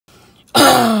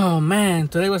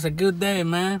today was a good day,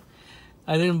 man.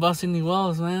 I didn't bust any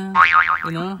walls, man.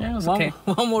 You know? Yeah, it was okay.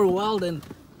 One more wall, then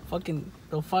fucking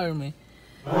they'll fire me.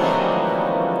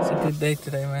 It's a good day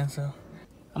today, man. So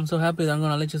I'm so happy that I'm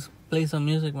gonna let you play some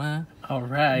music, man. All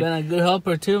right. Been a good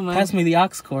helper too, man. Pass me the aux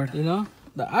cord. You know?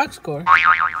 The aux cord?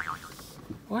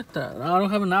 What the? I don't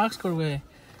have an aux cord way.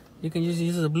 You can just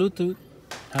use the Bluetooth.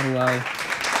 How do I?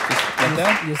 Just like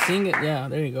that? You sing it. Yeah,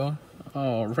 there you go.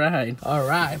 All right. All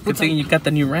right. Good thing you got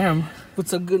the new RAM. Put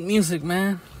some good music,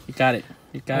 man. You got it.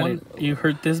 You got it. You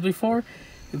heard this before?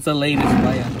 It's the latest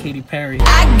by Katy Perry.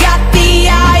 I got the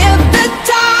eye of the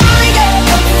tiger,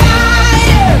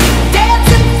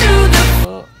 dancing through the...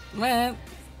 Oh, man.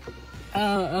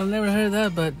 I've never heard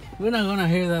that, but we're not gonna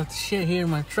hear that shit here in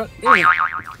my truck. Ew.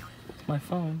 My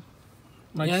phone.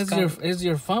 Yeah, it's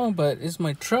your phone, but it's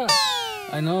my truck.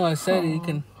 I know I said you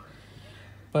can,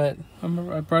 but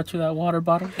remember I brought you that water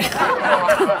bottle?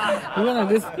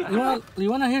 you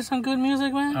wanna hear some good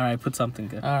music, man? All right, put something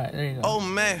good. All right, there you go. Oh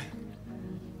man.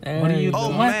 There What do you? Oh,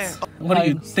 what? man. What do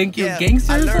you think you're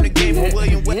gangster I or learned the something? game from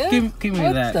William West. Yeah? Give me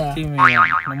What that. the- Give me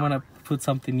that. I'm gonna put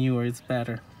something new where it's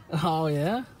better. Oh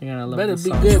yeah. You're gonna love Better this be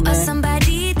song. good, Are man.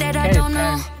 somebody that I don't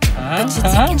know. But you're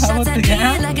How taking shots about at the me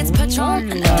guy? like it's Patron.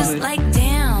 And I'm just like,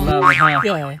 damn. Love it, huh?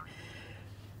 Yeah,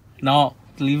 No,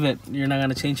 leave it. You're not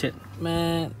gonna change it.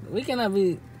 man. We cannot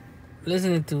be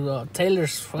listening to Taylor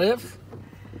Swift.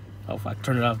 Oh fuck!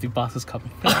 Turn it off. The boss is coming.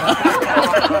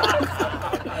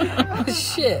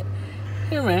 Shit.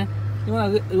 Here, man. You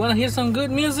wanna hear some good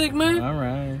music, man? All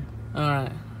right. All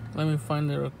right. Let me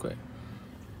find it real quick.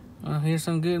 Wanna hear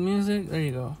some good music? There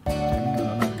you go. I don't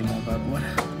know nothing about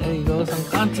what. There you go. Some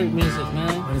country music,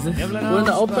 man. What is this? We're in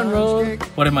the open road,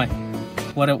 What am I?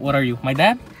 What are you? My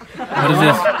dad? What is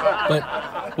this?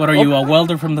 but What are you? A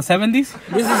welder from the 70s?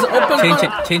 this is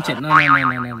open. Change it. No.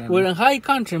 We're in high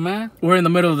country, man. We're in the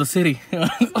middle of the city.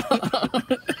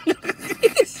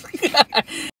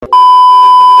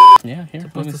 Yeah,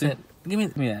 here. Let me see. Give me.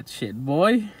 Give me that shit,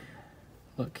 boy.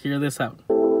 Look, hear this out.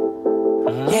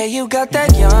 Yeah, you got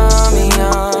that yummy,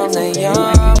 the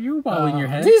yum. You bobbing your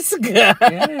head. This guy,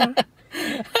 Yeah.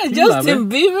 Justin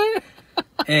Bieber.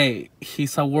 Hey,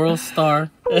 he's a world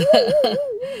star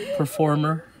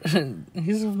performer.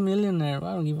 He's a millionaire.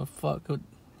 I don't give a fuck if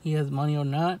he has money or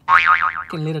not.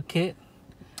 Fucking little kid.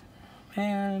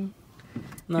 Man.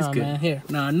 No, He's good. man. Here.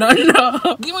 No.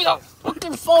 Give me the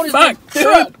fucking phone. It's Fuck, my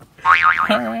truck.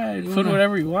 Alright, put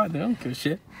whatever you want. They don't give a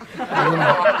shit.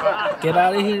 Get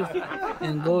out of here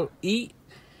and go eat.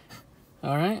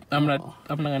 All right. I'm not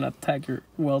gonna attack your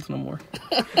wealth no more.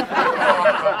 You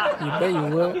bet you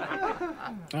will.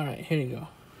 All right. Here you go.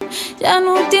 Ya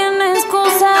no tiene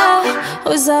excusa.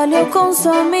 Hoy salió con su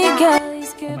amiga.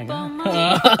 Oh my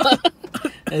god.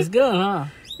 It's good, huh?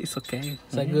 It's okay.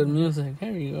 It's like good music.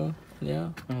 Here you go. Yeah.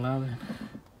 I love it.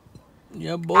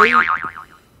 Yeah, boy.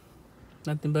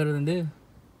 Nothing better than this.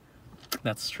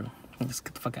 That's true. Let's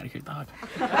get the fuck out of here, dog.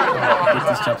 Get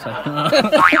this job site.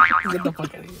 Get the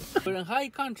fuck out of here. We're in high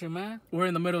country, man. We're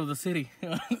in the middle of the city.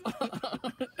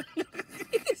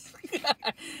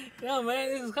 Yeah, man.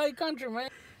 This is high country, man.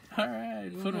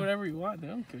 Alright, put whatever you want. They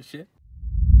don't give a shit.